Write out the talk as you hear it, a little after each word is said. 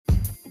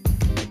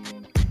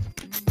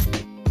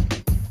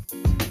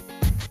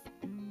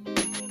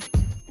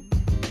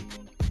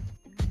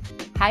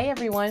Hi,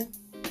 everyone.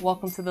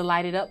 Welcome to the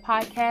Light It Up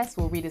podcast,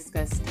 where we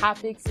discuss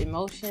topics,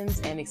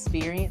 emotions, and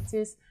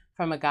experiences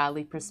from a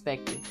godly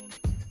perspective.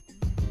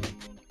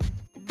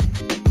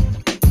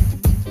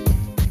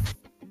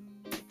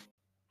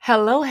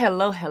 Hello,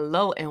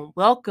 and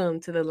welcome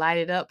to the Light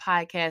It Up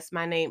podcast.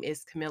 My name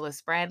is Camilla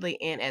Spradley,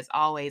 and as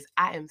always,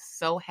 I am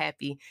so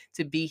happy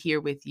to be here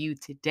with you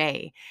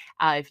today.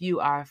 If you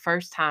are a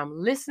first-time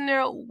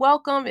listener,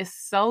 welcome. It's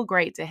so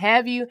great to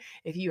have you.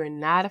 If you are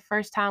not a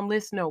first-time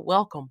listener,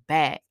 welcome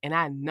back. And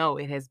I know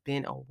it has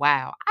been a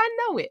while. I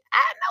know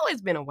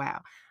it's been a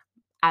while.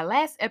 Our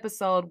last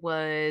episode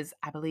was,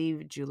 I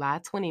believe, July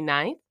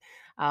 29th.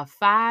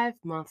 5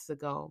 months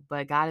ago,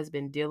 but God has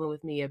been dealing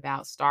with me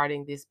about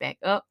starting this back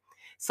up.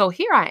 So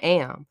here I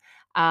am.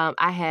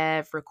 I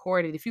have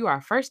recorded, if you are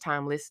a first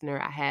time listener,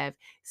 I have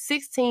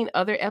 16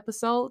 other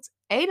episodes.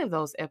 8 of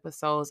those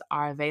episodes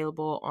are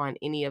available on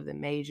any of the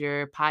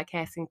major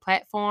podcasting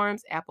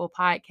platforms: Apple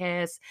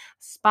Podcasts,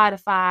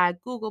 Spotify,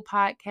 Google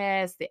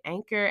Podcasts, the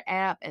Anchor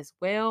app as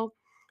well.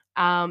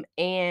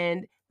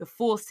 And the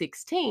full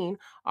 16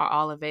 are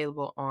all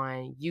available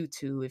on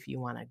YouTube if you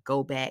want to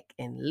go back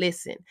and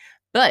listen.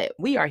 But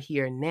we are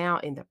here now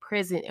in the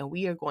present, and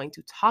we are going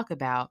to talk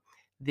about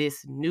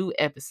this new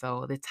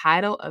episode. The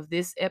title of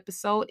this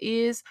episode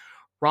is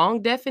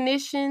Wrong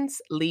Definitions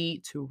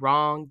Lead to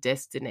Wrong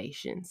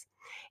Destinations.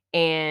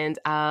 And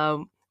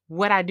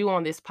what I do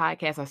on this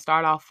podcast, I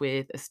start off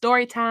with a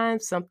story time,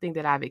 something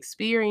that I've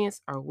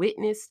experienced or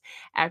witnessed.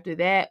 After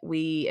that,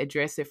 we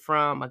address it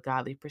from a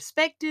godly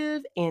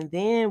perspective. And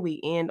then we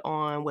end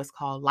on what's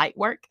called light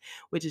work,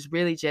 which is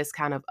really just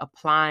kind of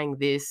applying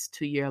this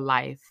to your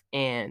life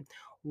and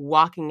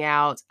walking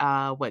out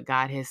what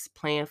God has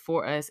planned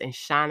for us and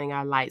shining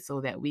our light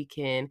so that we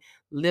can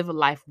live a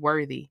life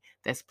worthy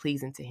that's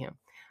pleasing to Him.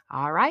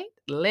 All right,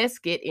 let's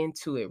get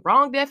into it.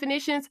 Wrong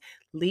definitions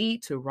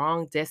lead to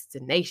wrong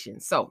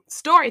destinations. So,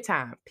 story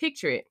time.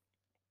 Picture it.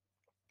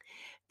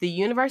 The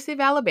University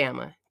of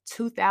Alabama,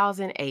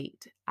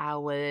 2008. I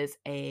was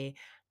a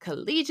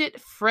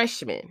collegiate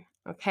freshman,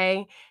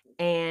 okay?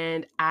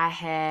 And I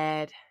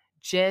had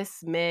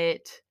just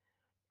met,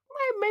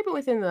 maybe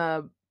within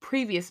the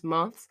previous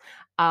months,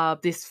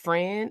 this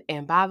friend.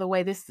 And by the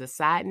way, this is a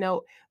side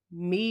note.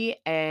 Me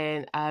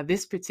and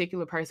this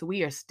particular person,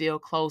 we are still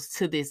close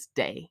to this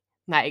day.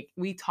 Like,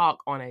 we talk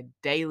on a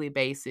daily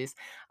basis,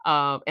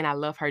 and I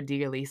love her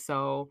dearly.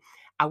 So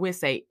I would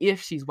say if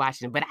she's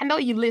watching, but I know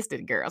you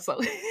listed, girl. So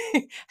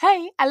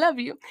hey, I love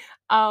you.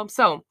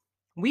 So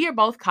we are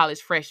both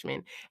college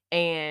freshmen,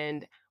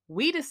 and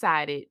we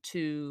decided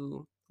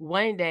to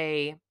one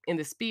day, in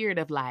the spirit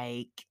of,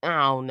 like, I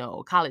don't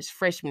know, college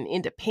freshman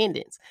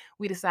independence,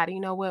 we decided, you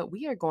know what,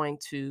 we are going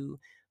to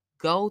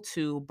go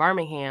to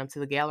Birmingham to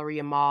the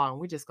Galleria Mall, and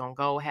we're just gonna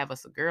go have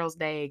us a girls'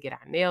 day, get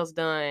our nails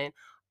done,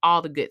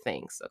 all the good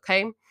things.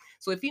 Okay.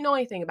 So if you know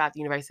anything about the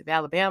University of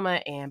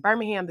Alabama and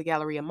Birmingham, the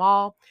Galleria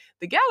Mall,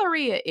 the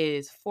Galleria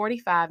is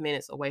 45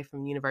 minutes away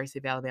from University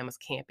of Alabama's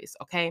campus.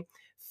 Okay.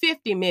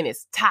 50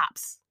 minutes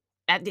tops.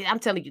 I'm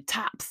telling you,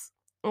 tops.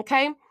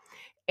 Okay.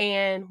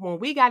 And when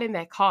we got in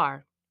that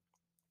car,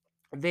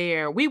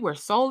 we were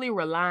solely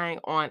relying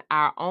on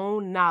our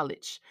own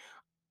knowledge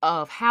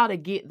of how to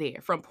get there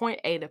from point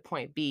A to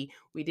point B.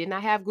 We did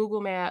not have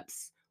Google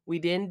Maps. We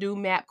didn't do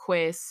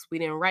MapQuest. We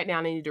didn't write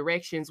down any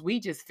directions. We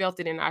just felt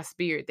it in our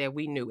spirit that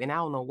we knew. And I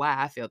don't know why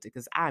I felt it,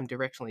 because I'm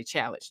directionally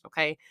challenged.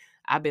 Okay.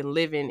 I've been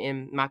living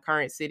in my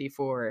current city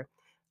for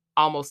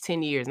almost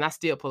 10 years, and I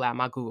still pull out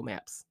my Google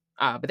Maps.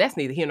 But that's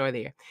neither here nor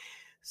there.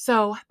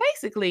 So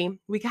basically,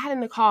 we got in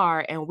the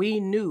car and we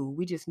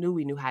just knew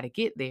we knew how to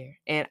get there.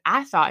 And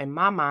I thought in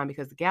my mind,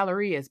 because the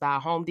Galleria is by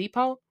Home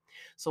Depot,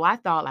 so I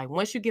thought, like,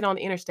 once you get on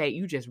the interstate,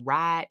 you just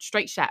ride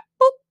straight shot,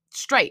 boop,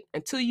 straight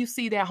until you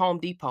see that Home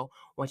Depot.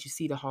 Once you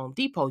see the Home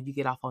Depot, you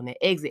get off on the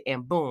exit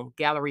and boom,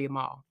 Galleria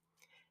Mall.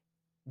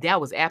 That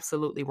was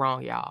absolutely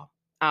wrong, y'all.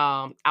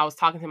 I was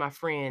talking to my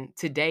friend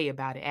today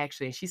about it,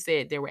 actually, and she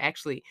said there were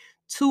actually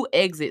 2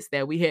 exits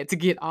that we had to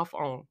get off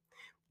on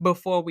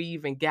before we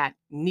even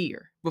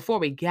before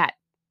we got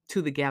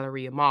to the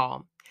Galleria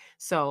Mall.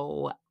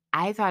 So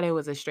I thought it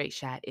was a straight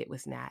shot. It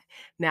was not.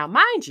 Now,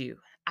 mind you,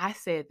 I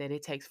said that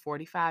it takes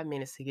 45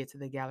 minutes to get to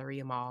the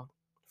Galleria Mall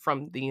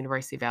from the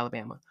University of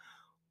Alabama.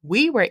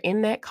 We were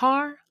in that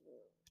car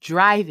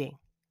driving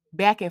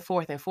back and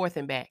forth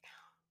and back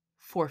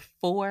for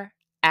 4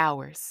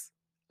 hours.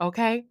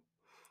 Okay?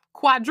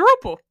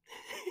 Quadruple.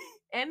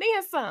 And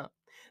then some.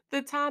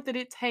 The time that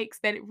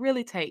it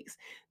really takes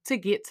to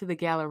get to the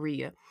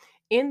Galleria.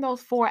 In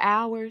those 4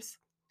 hours,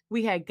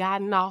 we had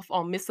gotten off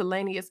on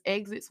miscellaneous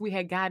exits. We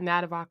had gotten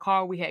out of our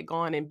car. We had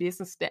gone in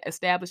business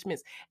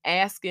establishments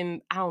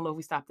asking, I don't know if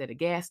we stopped at a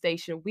gas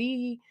station.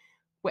 We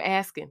were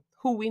asking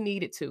who we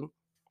needed to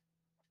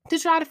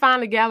try to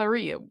find the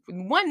Galleria.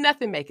 Wasn't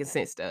nothing making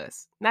sense to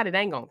us. Not a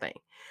dang on thing.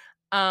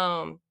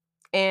 Um,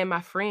 and my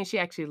friend, she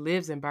actually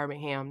lives in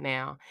Birmingham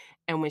now.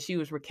 And when she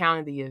was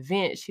recounting the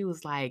event, she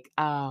was like,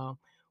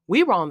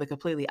 we were on the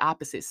completely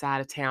opposite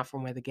side of town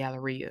from where the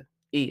Galleria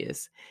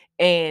is.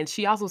 And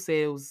she also said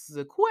it was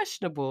a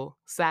questionable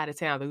side of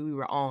town that we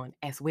were on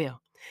as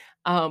well.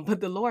 But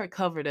the Lord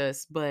covered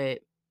us. But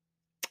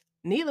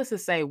needless to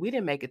say, we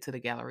didn't make it to the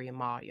Galleria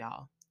Mall,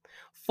 y'all.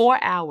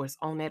 4 hours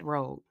on that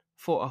road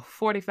for a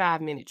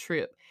 45-minute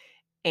trip.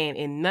 And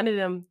in none of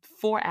them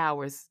 4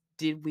 hours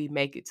did we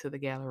make it to the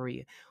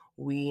Galleria.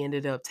 We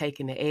ended up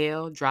taking the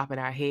L, dropping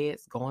our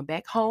heads, going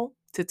back home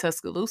to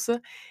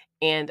Tuscaloosa,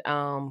 and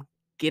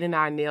getting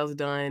our nails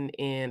done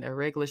in a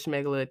regular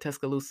schmegula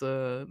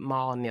Tuscaloosa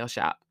mall nail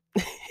shop.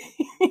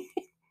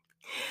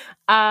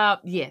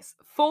 Yes,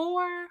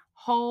 4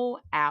 whole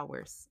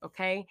hours.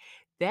 Okay,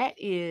 that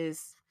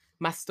is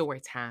my story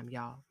time,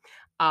 y'all.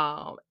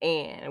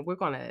 And we're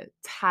gonna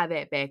tie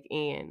that back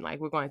in. Like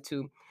we're going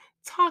to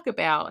talk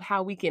about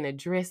how we can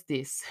address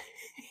this,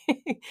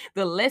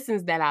 the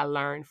lessons that I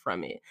learned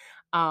from it.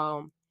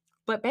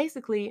 But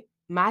basically,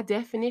 my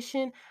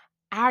definition,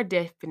 our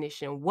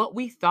definition, what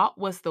we thought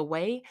was the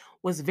way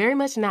was very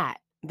much not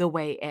the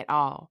way at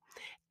all.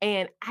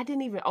 And I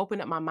didn't even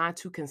open up my mind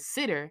to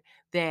consider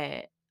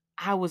that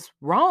I was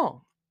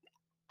wrong.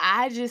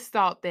 I just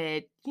thought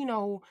that,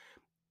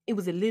 it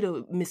was a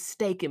little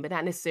mistaken, but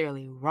not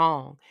necessarily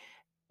wrong.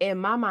 In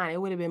my mind, it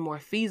would have been more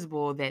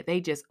feasible that they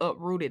just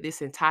uprooted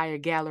this entire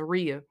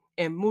Galleria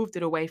and moved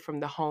it away from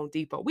the Home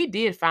Depot. We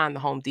did find the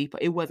Home Depot.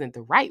 It wasn't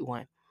the right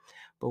one,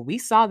 but we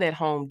saw that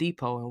Home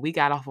Depot and we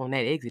got off on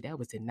that exit. That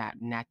was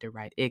not the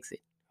right exit.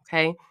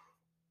 Okay.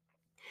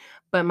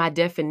 But my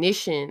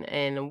definition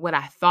and what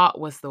I thought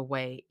was the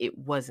way, it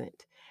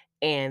wasn't.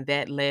 And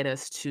that led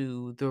us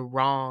to the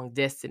wrong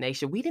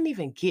destination. We didn't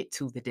even get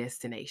to the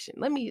destination.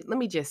 Let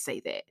me just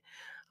say that.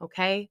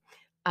 Okay?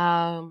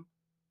 Um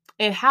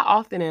and how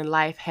often in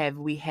life have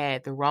we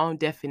had the wrong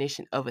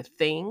definition of a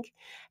thing,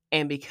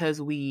 and because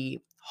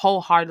we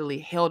wholeheartedly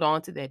held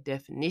on to that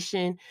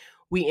definition,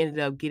 we ended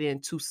up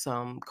getting to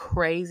some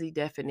crazy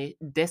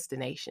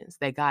destinations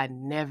that God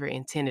never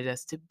intended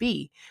us to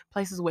be,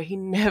 places where he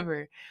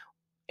never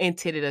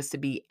intended us to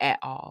be at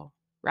all,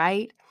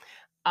 right?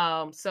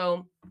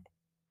 So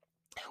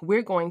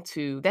we're going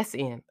to that's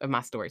the end of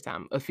my story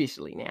time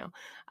officially now.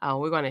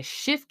 We're going to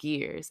shift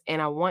gears,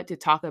 and I want to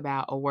talk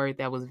about a word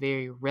that was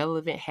very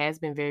relevant, has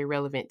been very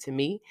relevant to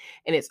me,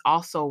 and it's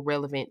also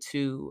relevant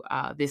to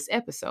this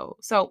episode.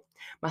 So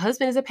my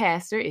husband is a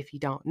pastor. If you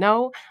don't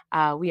know,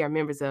 we are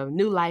members of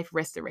New Life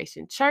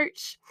Restoration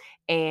Church,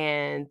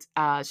 and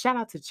shout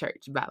out to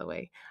church, by the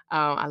way.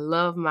 I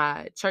love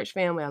my church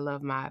family, I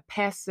love my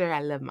pastor, I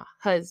love my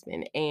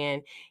husband,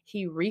 and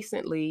he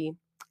recently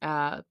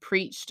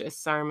preached a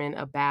sermon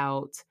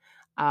about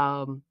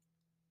um,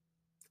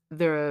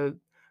 the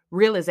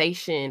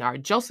realization, or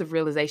Joseph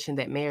realization,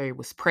 that Mary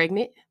was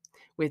pregnant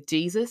with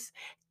Jesus.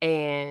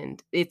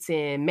 And it's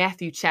in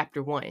Matthew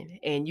chapter 1.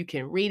 And you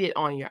can read it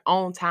on your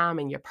own time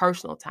and your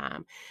personal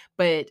time.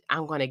 But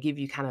I'm going to give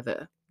you kind of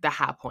the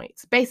high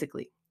points.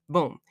 Basically,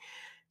 boom.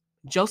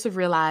 Joseph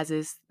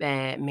realizes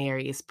that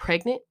Mary is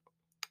pregnant,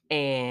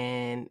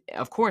 and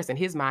of course, in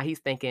his mind, he's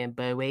thinking,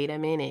 but wait a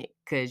minute,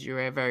 because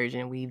you're a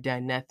virgin. We've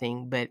done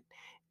nothing, but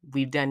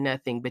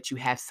you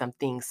have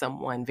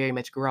someone very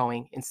much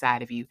growing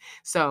inside of you.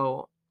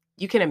 So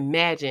you can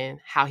imagine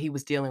how he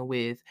was dealing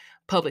with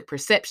public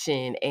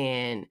perception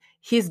and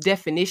his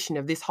definition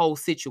of this whole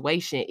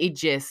situation.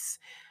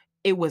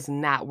 It was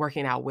not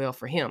working out well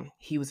for him.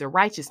 He was a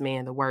righteous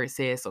man, the word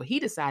says. So he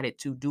decided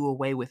to do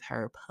away with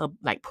her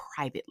like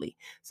privately.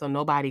 So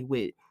nobody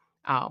would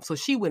so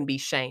she wouldn't be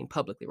shamed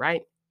publicly,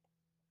 right?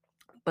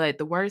 But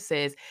the word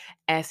says,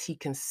 as he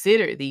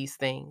considered these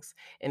things,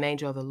 an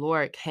angel of the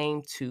Lord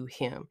came to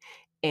him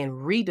and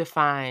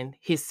redefined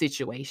his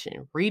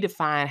situation,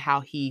 redefined how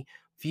he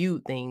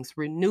viewed things,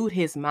 renewed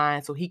his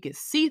mind so he could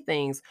see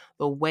things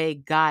the way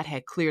God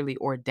had clearly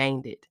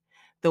ordained it,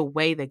 the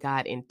way that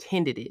God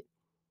intended it.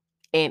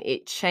 And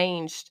it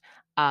changed.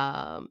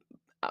 Um,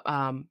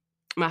 um,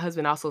 my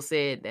husband also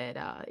said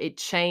that it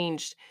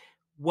changed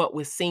what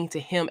was seen to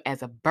him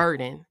as a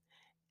burden,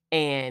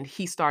 and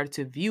he started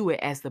to view it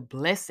as the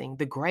blessing,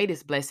 the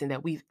greatest blessing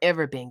that we've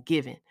ever been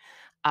given.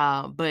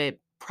 But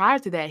prior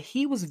to that,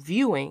 he was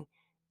viewing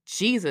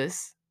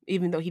Jesus,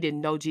 even though he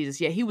didn't know Jesus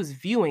yet, he was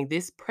viewing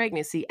this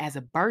pregnancy as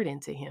a burden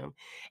to him.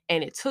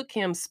 And it took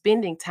him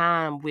spending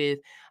time with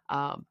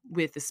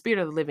the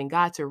Spirit of the living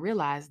God to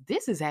realize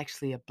this is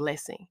actually a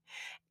blessing.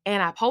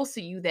 And I post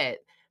to you that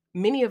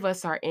many of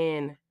us are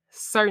in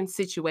certain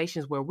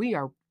situations where we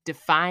are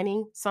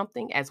defining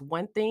something as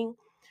one thing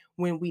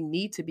when we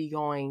need to be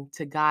going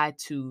to God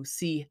to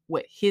see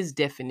what his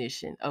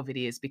definition of it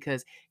is,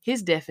 because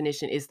his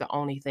definition is the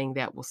only thing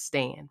that will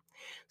stand.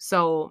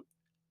 So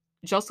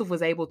Joseph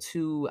was able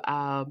to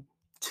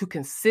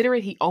consider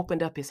it. He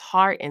opened up his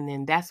heart, and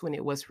then that's when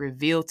it was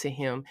revealed to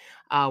him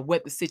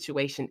what the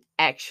situation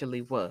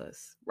actually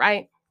was,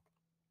 right?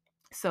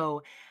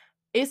 So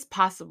it's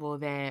possible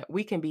that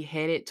we can be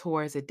headed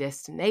towards a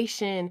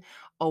destination,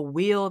 a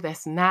will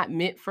that's not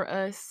meant for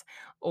us,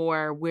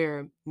 or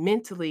we're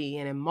mentally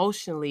and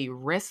emotionally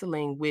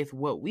wrestling with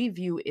what we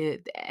view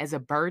it as a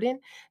burden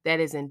that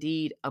is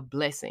indeed a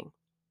blessing.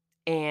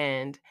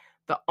 And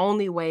The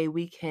only way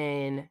we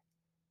can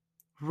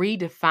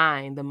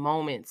redefine the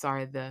moments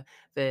or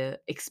the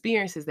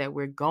experiences that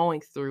we're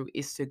going through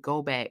is to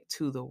go back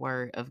to the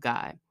word of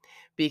God.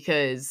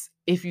 Because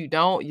if you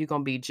don't, you're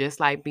going to be just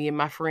like me and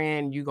my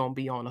friend. You're going to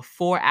be on a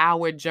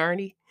 4-hour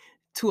journey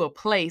to a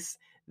place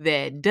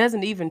that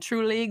doesn't even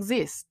truly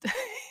exist.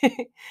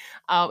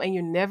 And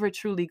you're never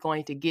truly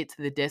going to get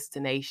to the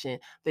destination,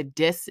 the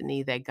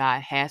destiny that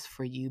God has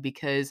for you,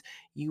 because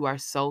you are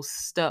so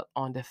stuck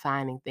on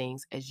defining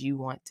things as you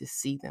want to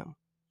see them.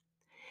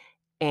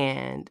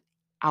 And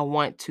I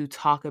want to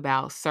talk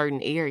about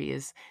certain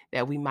areas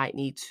that we might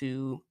need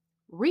to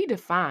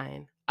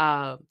redefine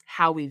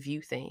how we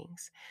view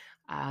things.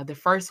 The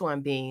first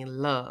one being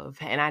love.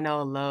 And I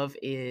know love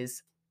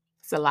is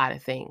it's a lot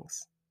of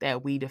things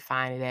that we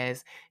define it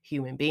as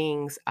human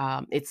beings.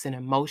 It's an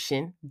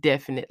emotion,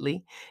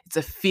 definitely. It's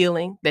a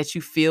feeling that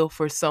you feel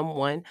for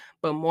someone.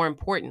 But more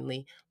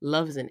importantly,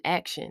 love is an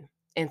action.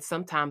 And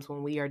sometimes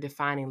when we are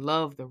defining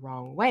love the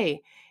wrong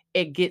way,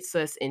 it gets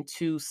us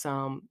into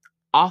some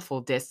awful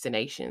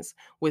destinations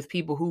with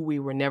people who we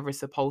were never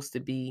supposed to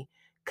be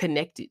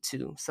connected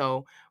to.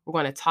 So, we're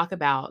going to talk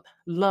about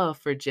love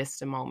for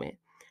just a moment.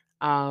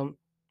 Um,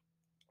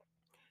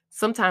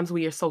 Sometimes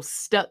we are so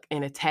stuck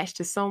and attached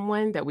to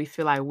someone that we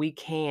feel like we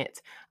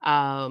can't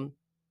um,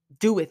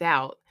 do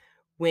without,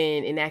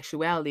 when in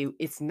actuality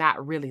it's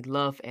not really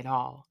love at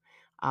all.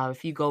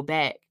 If you go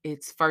back,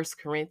 it's First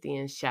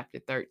Corinthians chapter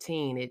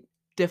 13. It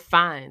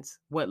defines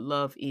what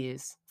love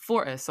is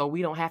for us, so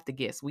we don't have to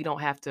guess. We don't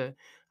have to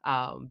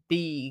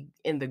be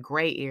in the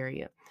gray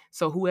area.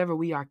 So whoever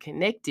we are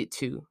connected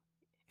to,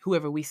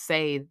 whoever we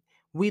say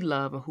we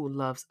love and who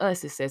loves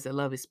us, it says that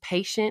love is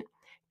patient,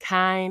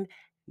 kind,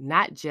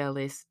 not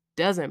jealous,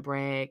 doesn't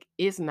brag,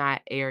 is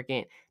not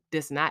arrogant,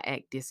 does not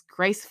act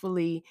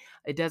disgracefully,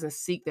 it doesn't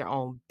seek their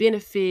own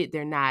benefit,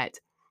 they're not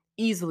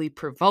easily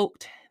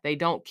provoked, they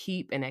don't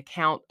keep an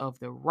account of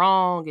the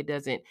wrong, it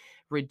doesn't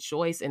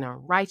rejoice in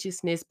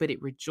unrighteousness, but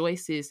it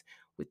rejoices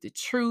with the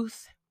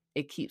truth.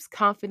 It keeps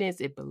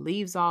confidence, it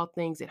believes all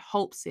things, it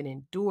hopes, it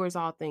endures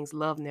all things.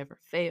 Love never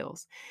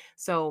fails.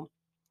 So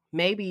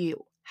maybe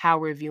how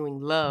we're viewing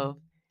love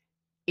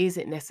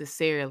isn't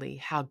necessarily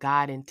how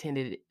God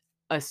intended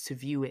us to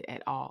view it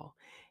at all.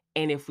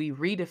 And if we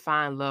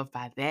redefine love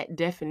by that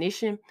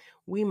definition,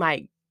 we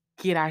might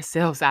get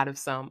ourselves out of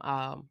some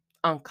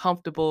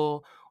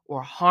uncomfortable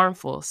or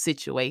harmful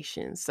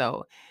situations.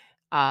 So,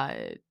 uh,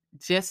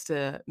 just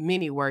a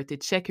mini word to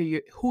check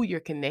who you're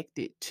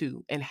connected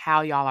to and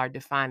how y'all are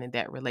defining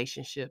that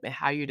relationship and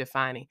how you're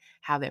defining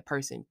how that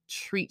person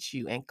treats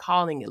you and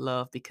calling it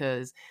love,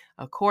 because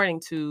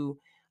according to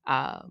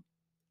uh,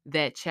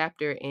 that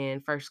chapter in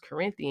First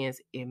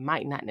Corinthians, it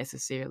might not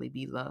necessarily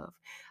be love.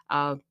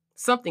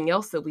 Something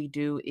else that we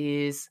do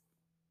is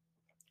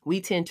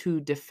we tend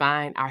to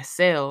define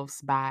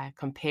ourselves by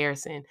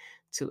comparison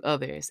to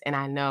others. And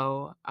I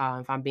know,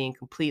 if I'm being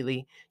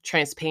completely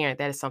transparent,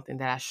 that is something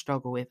that I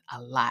struggle with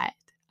a lot.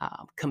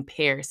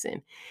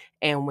 Comparison.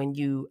 And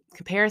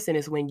comparison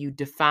is when you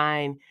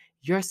define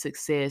your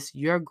success,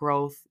 your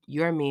growth,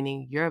 your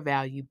meaning, your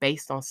value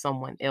based on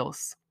someone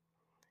else.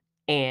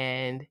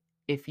 And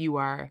if you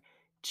are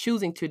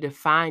choosing to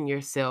define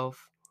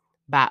yourself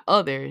by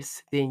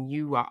others, then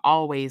you are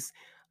always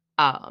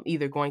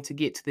either going to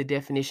get to the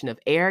definition of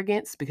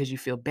arrogance because you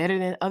feel better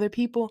than other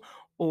people,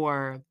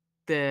 or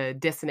the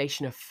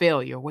destination of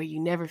failure where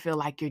you never feel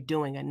like you're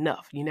doing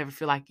enough. You never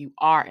feel like you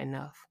are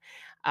enough.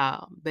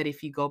 But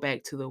if you go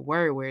back to the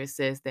word where it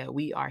says that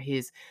we are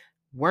his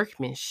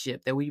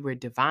workmanship, that we were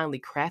divinely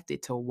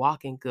crafted to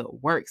walk in good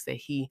works, that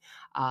he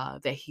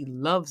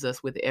loves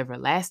us with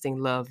everlasting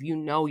love, you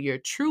know your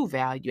true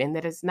value and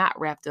that it's not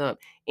wrapped up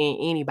in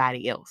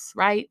anybody else,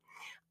 right?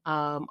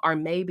 Or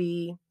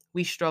maybe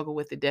we struggle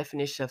with the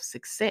definition of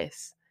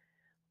success,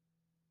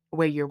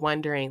 where you're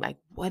wondering, like,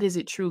 what does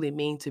it truly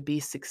mean to be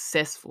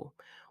successful?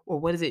 Or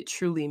what does it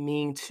truly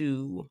mean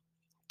to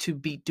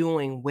be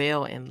doing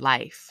well in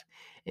life?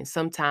 And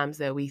sometimes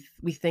that we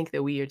think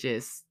that we are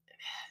just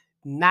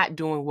not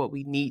doing what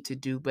we need to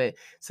do, but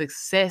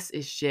success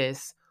is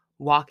just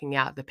walking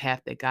out the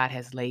path that God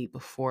has laid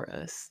before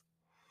us.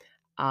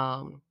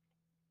 Um,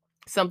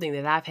 Something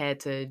that I've had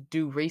to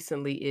do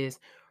recently is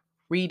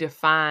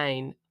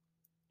redefine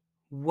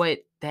what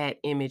that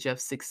image of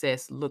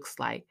success looks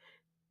like,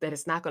 that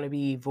it's not going to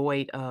be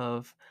void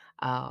of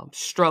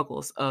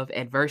struggles, of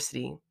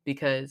adversity,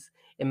 because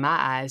in my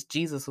eyes,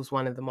 Jesus was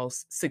one of the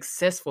most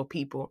successful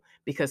people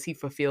because he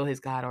fulfilled his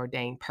God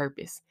ordained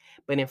purpose.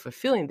 But in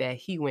fulfilling that,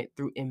 he went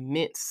through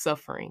immense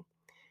suffering.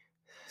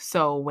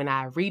 So when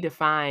I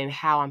redefine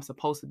how I'm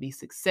supposed to be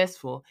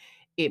successful,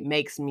 it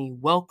makes me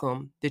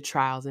welcome the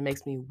trials. It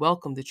makes me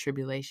welcome the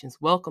tribulations,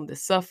 welcome the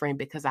suffering,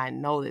 because I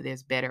know that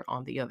there's better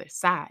on the other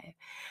side.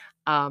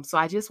 So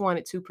I just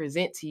wanted to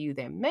present to you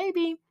that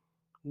maybe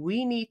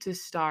we need to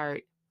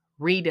start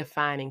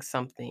redefining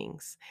some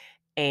things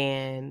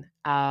and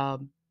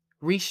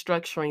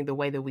restructuring the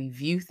way that we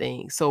view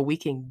things so we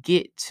can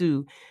get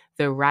to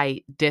the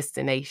right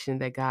destination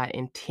that God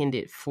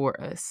intended for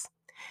us.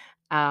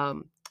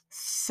 Um,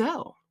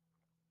 So,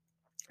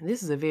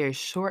 this is a very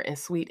short and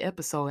sweet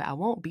episode. I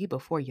won't be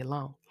before you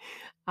long.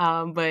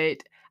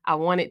 But I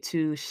wanted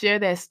to share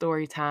that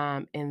story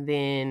time and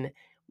then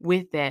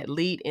with that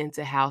lead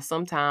into how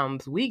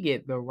sometimes we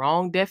get the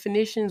wrong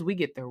definitions, we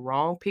get the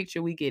wrong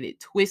picture, we get it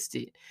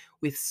twisted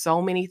with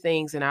so many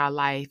things in our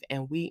life,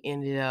 and we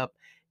ended up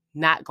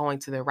not going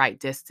to the right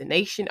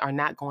destination or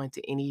not going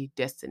to any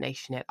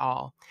destination at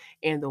all.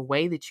 And the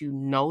way that you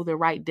know the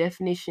right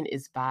definition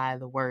is by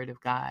the word of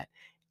God.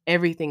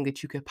 Everything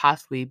that you could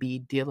possibly be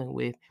dealing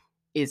with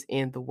is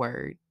in the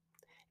word,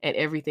 and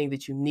everything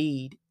that you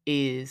need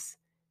is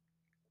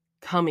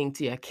coming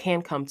to you,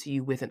 can come to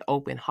you with an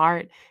open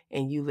heart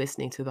and you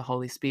listening to the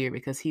Holy Spirit,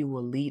 because He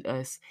will lead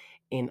us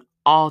in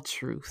all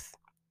truth.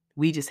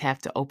 We just have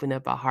to open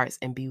up our hearts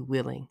and be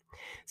willing.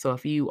 So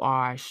if you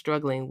are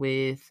struggling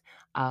with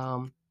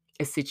a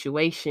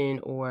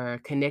situation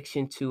or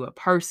connection to a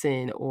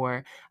person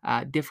or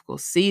a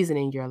difficult season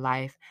in your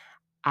life,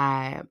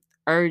 I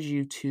urge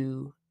you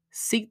to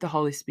seek the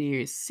Holy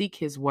Spirit, seek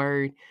His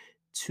word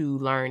to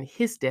learn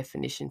His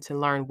definition, to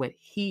learn what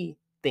He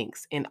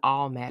thinks in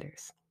all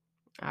matters.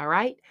 All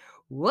right.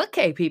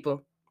 Okay,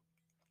 people.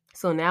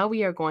 So now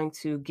we are going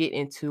to get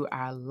into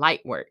our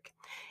light work.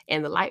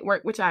 And the light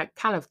work, which I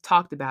kind of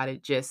talked about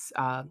it just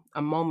a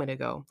moment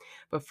ago.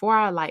 But for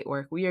our light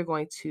work, we are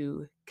going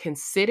to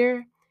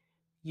consider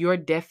your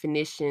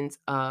definitions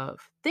of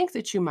things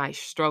that you might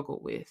struggle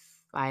with,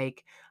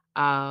 like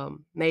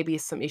maybe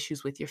it's some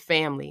issues with your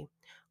family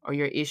or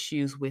your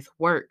issues with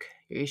work,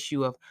 your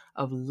issue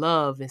of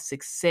love and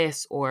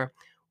success, or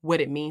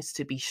what it means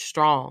to be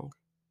strong,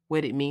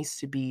 what it means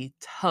to be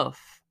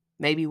tough.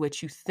 Maybe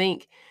what you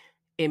think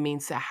it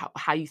means to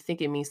how you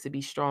think it means to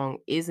be strong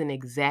isn't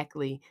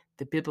exactly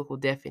the biblical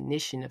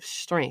definition of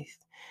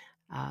strength.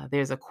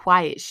 There's a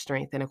quiet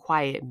strength and a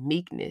quiet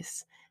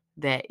meekness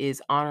that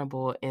is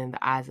honorable in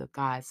the eyes of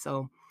God.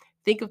 So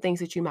think of things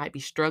that you might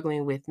be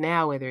struggling with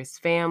now, whether it's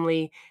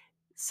family,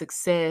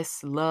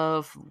 success,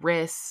 love,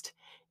 rest,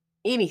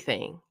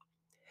 anything.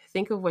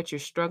 Think of what you're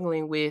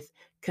struggling with,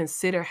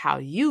 consider how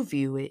you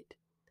view it,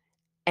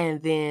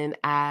 and then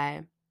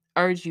I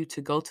urge you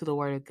to go to the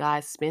Word of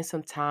God, spend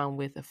some time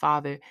with the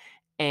Father,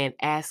 and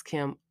ask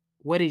Him,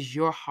 what is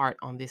your heart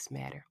on this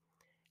matter?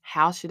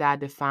 How should I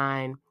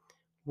define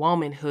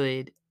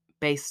womanhood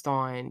based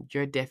on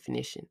your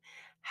definition?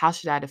 How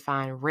should I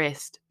define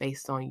rest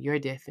based on your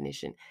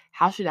definition?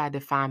 How should I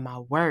define my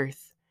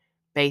worth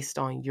based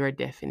on your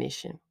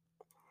definition?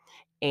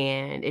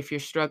 And if you're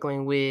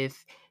struggling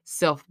with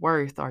self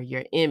worth or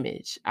your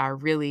image, I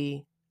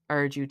really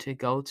urge you to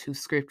go to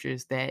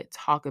scriptures that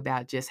talk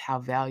about just how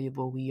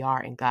valuable we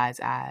are in God's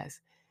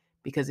eyes.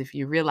 Because if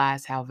you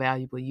realize how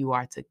valuable you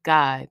are to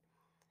God,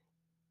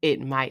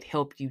 it might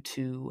help you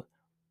to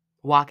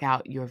walk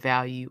out your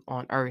value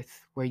on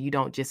earth where you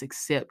don't just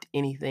accept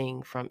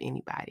anything from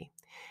anybody.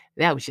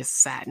 That was just a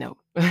side note.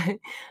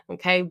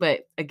 Okay.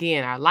 But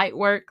again, our light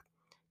work,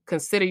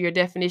 consider your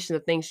definition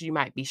of things you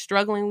might be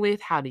struggling with.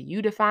 How do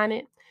you define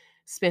it?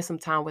 Spend some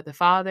time with the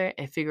Father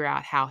and figure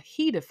out how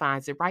He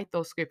defines it. Write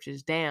those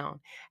scriptures down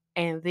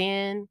and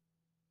then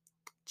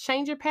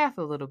change your path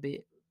a little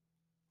bit,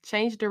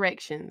 change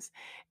directions.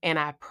 And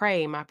I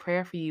pray, my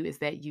prayer for you is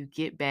that you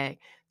get back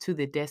to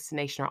the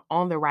destination or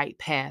on the right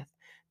path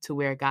to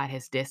where God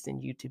has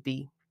destined you to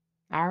be.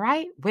 All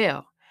right.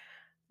 Well,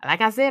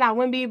 like I said, I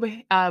wouldn't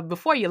be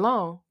before you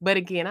long, but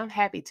again, I'm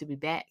happy to be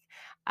back.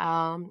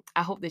 I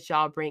hope that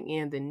y'all bring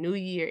in the new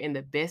year in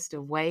the best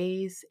of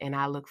ways, and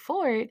I look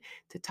forward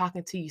to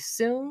talking to you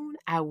soon.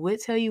 I would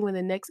tell you when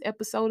the next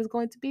episode is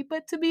going to be,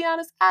 but to be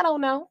honest, I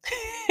don't know.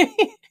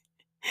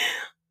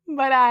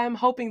 But I am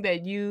hoping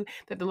that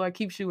the Lord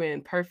keeps you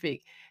in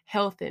perfect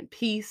health and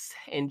peace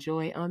and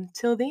joy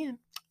until then.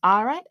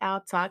 All right,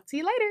 I'll talk to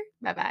you later.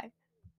 Bye bye.